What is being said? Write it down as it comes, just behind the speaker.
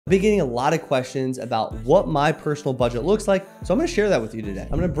I've been getting a lot of questions about what my personal budget looks like, so I'm going to share that with you today. I'm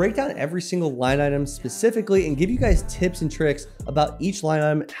going to break down every single line item specifically and give you guys tips and tricks about each line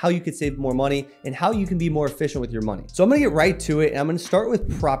item, how you could save more money, and how you can be more efficient with your money. So I'm going to get right to it, and I'm going to start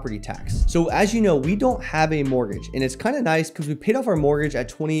with property tax. So as you know, we don't have a mortgage, and it's kind of nice because we paid off our mortgage at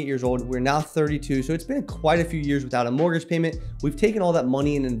 28 years old. We're now 32, so it's been quite a few years without a mortgage payment. We've taken all that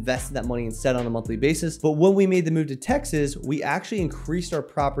money and invested that money instead on a monthly basis. But when we made the move to Texas, we actually increased our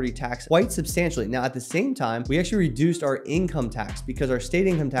property tax quite substantially. Now, at the same time, we actually reduced our income tax because our state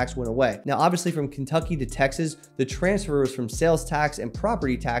income tax went away. Now, obviously from Kentucky to Texas, the transfer was from sales tax and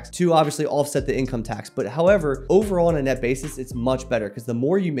property tax to obviously offset the income tax. But however, overall on a net basis, it's much better because the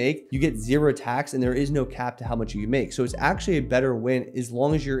more you make, you get zero tax and there is no cap to how much you make. So it's actually a better win as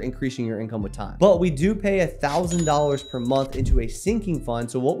long as you're increasing your income with time. But we do pay $1,000 per month into a sinking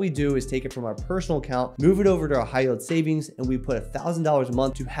fund. So what we do is take it from our personal account, move it over to our high yield savings, and we put $1,000 a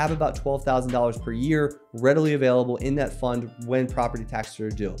month to have about $12,000 per year readily available in that fund when property taxes are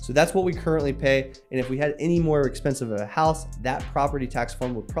due. So that's what we currently pay. And if we had any more expensive of a house, that property tax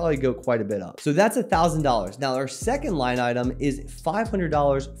fund would probably go quite a bit up. So that's $1,000. Now our second line item is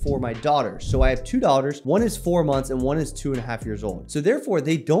 $500 for my daughters. So I have two daughters, one is 4 months and one is 2.5 years old. So therefore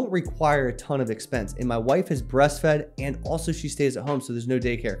they don't require a ton of expense. And my wife is breastfed and also she stays at home. So there's no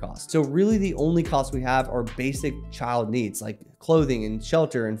daycare costs. So really the only costs we have are basic child needs like clothing and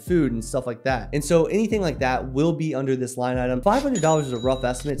shelter and food and stuff like that. And so anything like that will be under this line item. $500 is a rough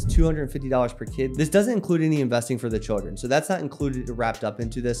estimate. It's $250 per kid. This doesn't include any investing for the children. So that's not included or wrapped up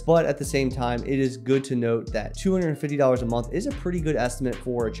into this. But at the same time, it is good to note that $250 a month is a pretty good estimate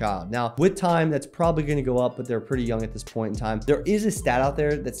for a child. Now with time, that's probably going to go up, but they're pretty young at this point in time. There is a stat out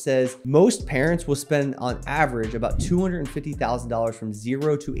there that says most parents will spend on average about $250,000 from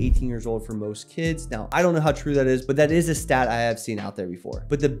 0 to 18 years old for most kids. Now, I don't know how true that is, but that is a stat I have seen out there before.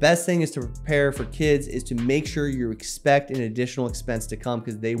 But the best thing is to prepare for kids is to make sure you expect an additional expense to come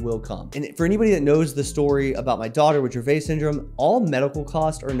because they will come. And for anybody that knows the story about my daughter with Dravet syndrome, all medical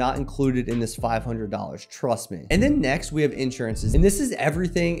costs are not included in this $500. Trust me. And then next we have insurances. And this is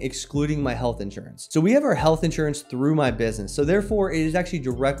everything excluding my health insurance. So we have our health insurance through my business. So therefore it is actually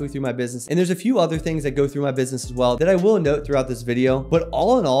directly through my business. And there's a few other things that go through my business as well that I will note throughout this video. But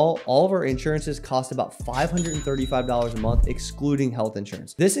all in all of our insurances cost about $535 a month, excluding health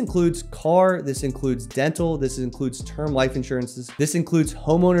insurance. This includes car, this includes dental, this includes term life insurances, this includes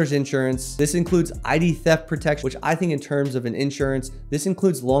homeowners insurance, this includes ID theft protection, which I think in terms of an insurance, this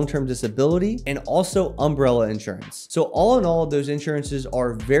includes long-term disability and also umbrella insurance. So all in all, those insurances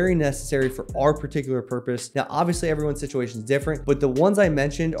are very necessary for our particular purpose. Now, obviously everyone's situation is different, but the ones I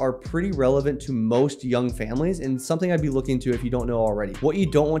mentioned are pretty relevant to most young families and something I'd be looking to if you don't know already. What you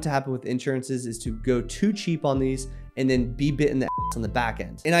don't want to happen with insurances is to go too cheap on these and then be bitten the ass on the back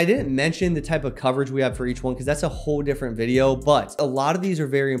end. And I didn't mention the type of coverage we have for each one because that's a whole different video, but a lot of these are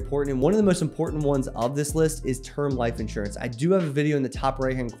very important. And one of the most important ones of this list is term life insurance. I do have a video in the top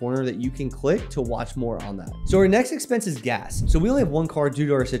right-hand corner that you can click to watch more on that. So our next expense is gas. So we only have one car due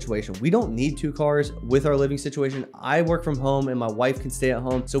to our situation. We don't need two cars with our living situation. I work from home and my wife can stay at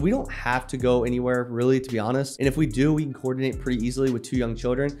home. So we don't have to go anywhere really, to be honest. And if we do, we can coordinate pretty easily with two young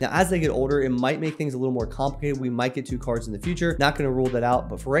children. Now, as they get older, it might make things a little more complicated. We might get two cars in the future. Not going to rule that out,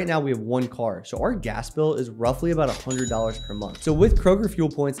 but for right now we have one car. So our gas bill is roughly about $100 per month. So with Kroger fuel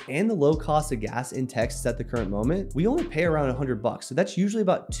points and the low cost of gas in Texas at the current moment, we only pay around $100. So that's usually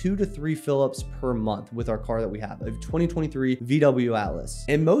about 2 to 3 fill-ups per month with our car that we have, a 2023 VW Atlas.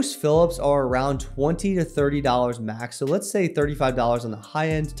 And most fill-ups are around $20 to $30 max. So let's say $35 on the high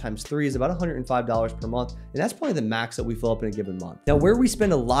end times 3 is about $105 per month. And that's probably the max that we fill up in a given month. Now, where we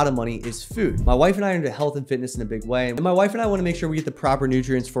spend a lot of money is food. My wife and I are into health and fitness in a big way. And my wife and I want to make sure we get the proper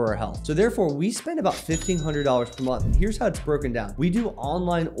nutrients for our health. So therefore we spend about $1,500 per month. And here's how it's broken down. We do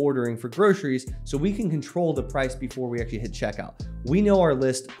online ordering for groceries so we can control the price before we actually hit checkout. We know our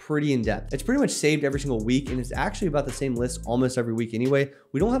list pretty in depth. It's pretty much saved every single week. And it's actually about the same list almost every week anyway.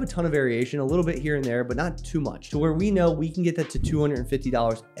 We don't have a ton of variation, a little bit here and there, but not too much to where we know we can get that to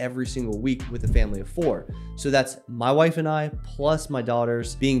 $250 every single week with a family of 4. So that's my wife and I plus my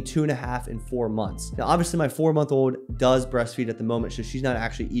daughters being 2.5 and 4 months. Now, obviously my 4-month-old does breastfeed at the moment, so she's not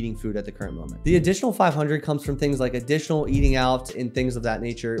actually eating food at the current moment. The additional $500 comes from things like additional eating out and things of that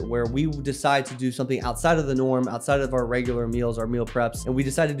nature, where we decide to do something outside of the norm, outside of our regular meals, our meal preps, and we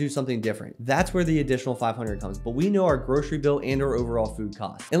decided to do something different. That's where the additional 500 comes, but we know our grocery bill and our overall food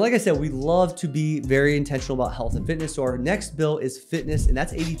costs. And like I said, we love to be very intentional about health and fitness. So our next bill is fitness, and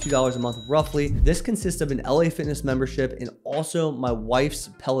that's $82 a month roughly. This consists of an LA Fitness membership and also my wife's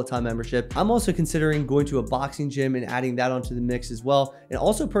Peloton membership. I'm also considering going to a boxing gym and adding that onto the mix as well. And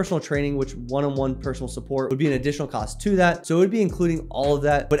also personal training, which one-on-one personal support would be an additional cost to that. So it would be including all of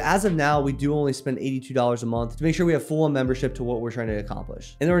that. But as of now, we do only spend $82 a month to make sure we have full on membership to what we're trying to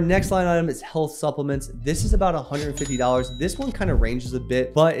accomplish. And our next line item is health supplements. This is about $150. This one kind of ranges a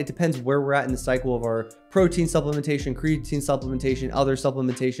bit, but it depends where we're at in the cycle of our protein supplementation, creatine supplementation, other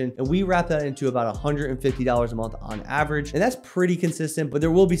supplementation, and we wrap that into about $150 a month on average, and that's pretty consistent, but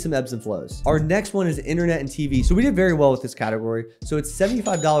there will be some ebbs and flows. Our next one is internet and TV. So we did very well with this category. So it's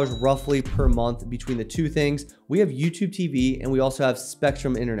 $75 roughly per month between the two things. We have YouTube TV and we also have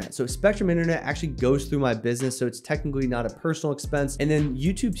Spectrum Internet. So Spectrum Internet actually goes through my business, so it's technically not a personal expense. And then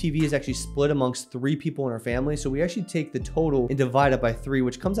YouTube TV is actually split amongst 3 people in our family. So we actually take the total and divide it by 3,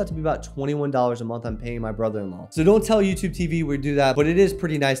 which comes out to be about $21 a month I'm paying my brother-in-law. So don't tell YouTube TV we do that, but it is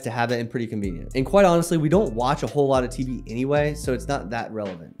pretty nice to have it and pretty convenient. And quite honestly, we don't watch a whole lot of TV anyway, so it's not that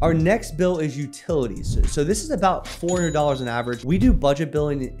relevant. Our next bill is utilities. So this is about $400 on average. We do budget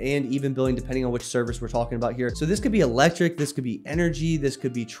billing and even billing depending on which service we're talking about here. So this could be electric, this could be energy, this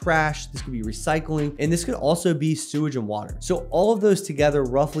could be trash, this could be recycling, and this could also be sewage and water. So all of those together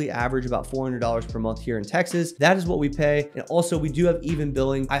roughly average about $400 per month here in Texas. That is what we pay. And also we do have even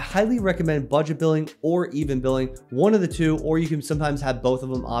billing. I highly recommend budget billing or even billing, one of the two, or you can sometimes have both of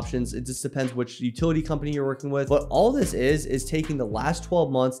them options. It just depends which utility company you're working with. But all this is taking the last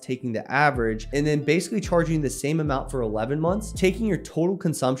 12 months, taking the average, and then basically charging the same amount for 11 months, taking your total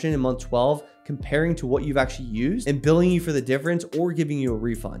consumption in month 12, comparing to what you've actually used and billing you for the difference or giving you a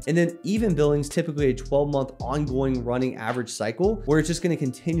refund. And then even billing's typically a 12-month ongoing running average cycle where it's just going to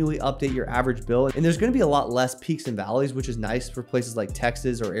continually update your average bill. And there's going to be a lot less peaks and valleys, which is nice for places like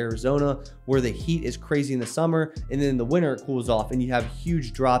Texas or Arizona where the heat is crazy in the summer and then in the winter it cools off and you have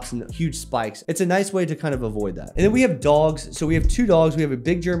huge drops and huge spikes. It's a nice way to kind of avoid that. And then we have dogs. So we have 2 dogs. We have a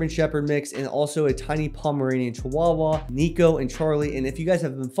big German Shepherd mix and also a tiny Pomeranian Chihuahua, Nico and Charlie. And if you guys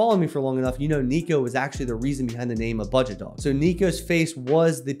have been following me for long enough, you know Nico was actually the reason behind the name of Budgetdog. So Nico's face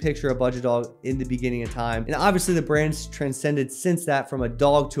was the picture of Budgetdog in the beginning of time. And obviously the brand's transcended since that from a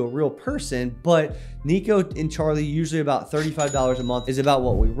dog to a real person, but Nico and Charlie, usually about $35 a month is about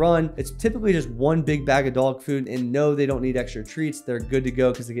what we run. It's typically just one big bag of dog food, and no, they don't need extra treats. They're good to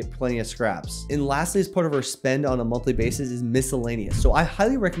go because they get plenty of scraps. And lastly, as part of our spend on a monthly basis is miscellaneous. So I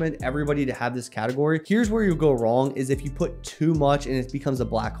highly recommend everybody to have this category. Here's where you'll go wrong is if you put too much and it becomes a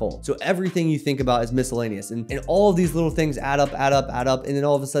black hole. So everything you think about is miscellaneous, and all of these little things add up, and then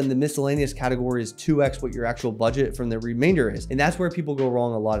all of a sudden the miscellaneous category is 2x what your actual budget from the remainder is. And that's where people go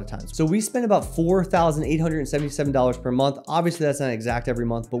wrong a lot of times. So we spend about $4,877 per month. Obviously that's not exact every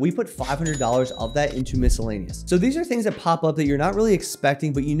month, but we put $500 of that into miscellaneous. So these are things that pop up that you're not really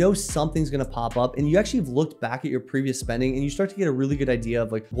expecting, but you know something's going to pop up, and you actually have looked back at your previous spending and you start to get a really good idea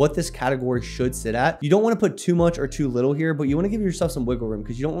of like what this category should sit at. You don't want to put too much or too little here, but you want to give yourself some wiggle room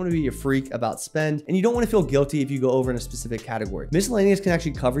because you don't want to be a freak about spend, and you don't want to feel guilty if you go over in a specific category. Miscellaneous can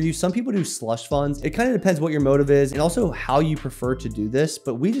actually cover you. Some people do slush funds. It kind of depends what your motive is and also how you prefer to do this,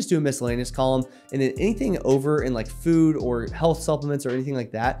 but we just do a miscellaneous column, and then anything over in like food or health supplements or anything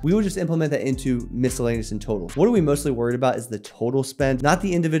like that, we will just implement that into miscellaneous in total. What are we mostly worried about is the total spend, not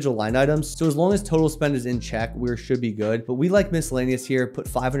the individual line items. So as long as total spend is in check, we should be good, but we like miscellaneous here, put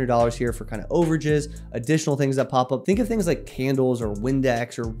 $500 here for kind of overages, additional things that pop up. Think of things like candles or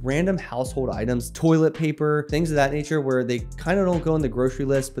Windex or random household items, toilet paper, things of that nature where they kind of don't go on the grocery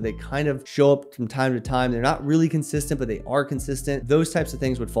list, but they kind of show up from time to time. They're not really consistent, but they are consistent. Those types of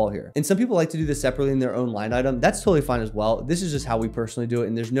things would fall here. And some people like to do this separately in their own line item. That's totally fine as well. This is just how we personally do it,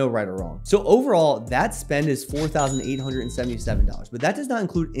 and there's no right or wrong. So overall, that spend is $4,877, but that does not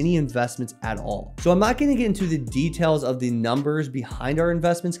include any investments at all. So I'm not going to get into the details of the numbers behind our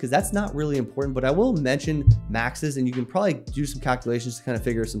investments because that's not really important, but I will mention maxes, and you can probably do some calculations to kind of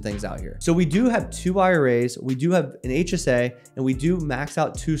figure some things out here. So we do have 2 IRAs, we do have an HSA, and we do max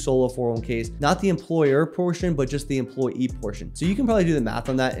out 2 solo 401ks, not the employer portion, but just the employee portion. So you can probably do the math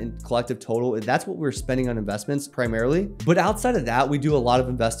on that in collective total. That's that's what we're spending on investments primarily. But outside of that, we do a lot of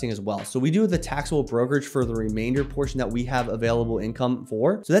investing as well. So we do the taxable brokerage for the remainder portion that we have available income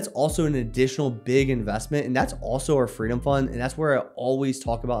for. So that's also an additional big investment. And that's also our freedom fund. And that's where I always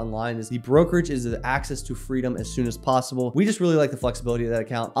talk about online is the brokerage is the access to freedom as soon as possible. We just really like the flexibility of that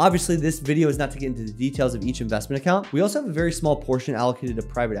account. Obviously, this video is not to get into the details of each investment account. We also have a very small portion allocated to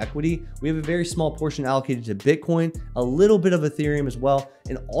private equity. We have a very small portion allocated to Bitcoin, a little bit of Ethereum as well.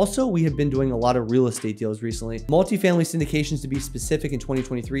 And also we have been doing a lot of real estate deals recently. Multifamily syndications to be specific in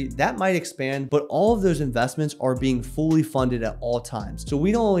 2023, that might expand, but all of those investments are being fully funded at all times. So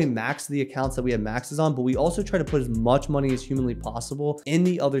we don't only max the accounts that we have maxes on, but we also try to put as much money as humanly possible in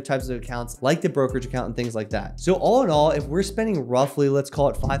the other types of accounts like the brokerage account and things like that. So all in all, if we're spending roughly, let's call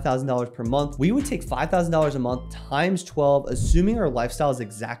it $5,000 per month, we would take $5,000 a month times 12, assuming our lifestyle is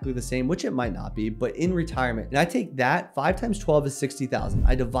exactly the same, which it might not be, but in retirement. And I take that 5 times 12 is 60,000.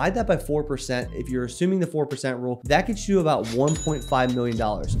 I divide that by 4%. If you're assuming the 4% rule, that gets you about $1.5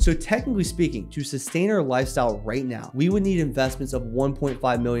 million. So technically speaking, to sustain our lifestyle right now, we would need investments of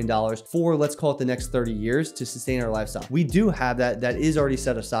 $1.5 million for, let's call it the next 30 years to sustain our lifestyle. We do have that. That is already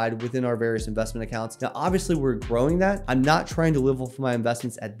set aside within our various investment accounts. Now, obviously we're growing that. I'm not trying to live off my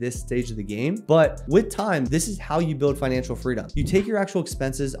investments at this stage of the game, but with time, this is how you build financial freedom. You take your actual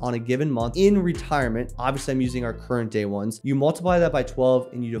expenses on a given month in retirement. Obviously I'm using our current day ones. You multiply that by 12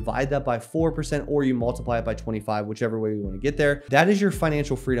 and you divide that by 4%, or you multiply it by 25, whichever way you want to get there. That is your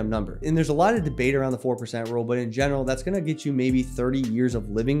financial freedom number. And there's a lot of debate around the 4% rule, but in general, that's going to get you maybe 30 years of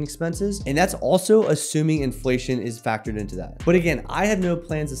living expenses. And that's also assuming inflation is factored into that. But again, I have no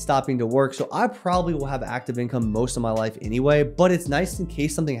plans of stopping to work, so I probably will have active income most of my life anyway, but it's nice in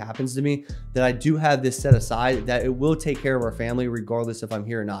case something happens to me that I do have this set aside, that it will take care of our family regardless if I'm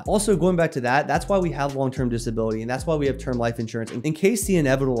here or not. Also, going back to that, that's why we have long-term disability, and that's why we have term life insurance. In case the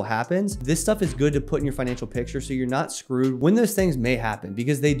inevitable happens, this stuff is good to put in your financial picture so you're not screwed when those things may happen,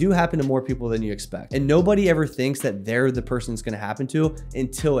 because they do happen to more people than you expect. And nobody ever thinks that they're the person it's going to happen to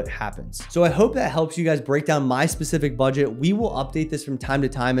until it happens. So I hope that helps you guys break down my specific budget. We will update this from time to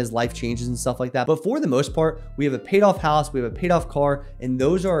time as life changes and stuff like that. But for the most part, we have a paid off house, we have a paid off car, and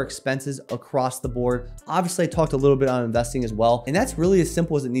those are our expenses across the board. Obviously, I talked a little bit on investing as well, and that's really as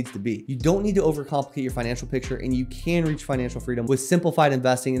simple as it needs to be. You don't need to overcomplicate your financial picture, and you can reach financial freedom with simplified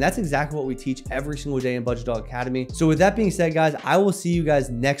investing. And that's exactly what we teach every single day in Budgetdog Academy. So with that being said, guys, I will see you guys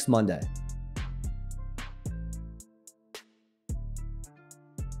next Monday.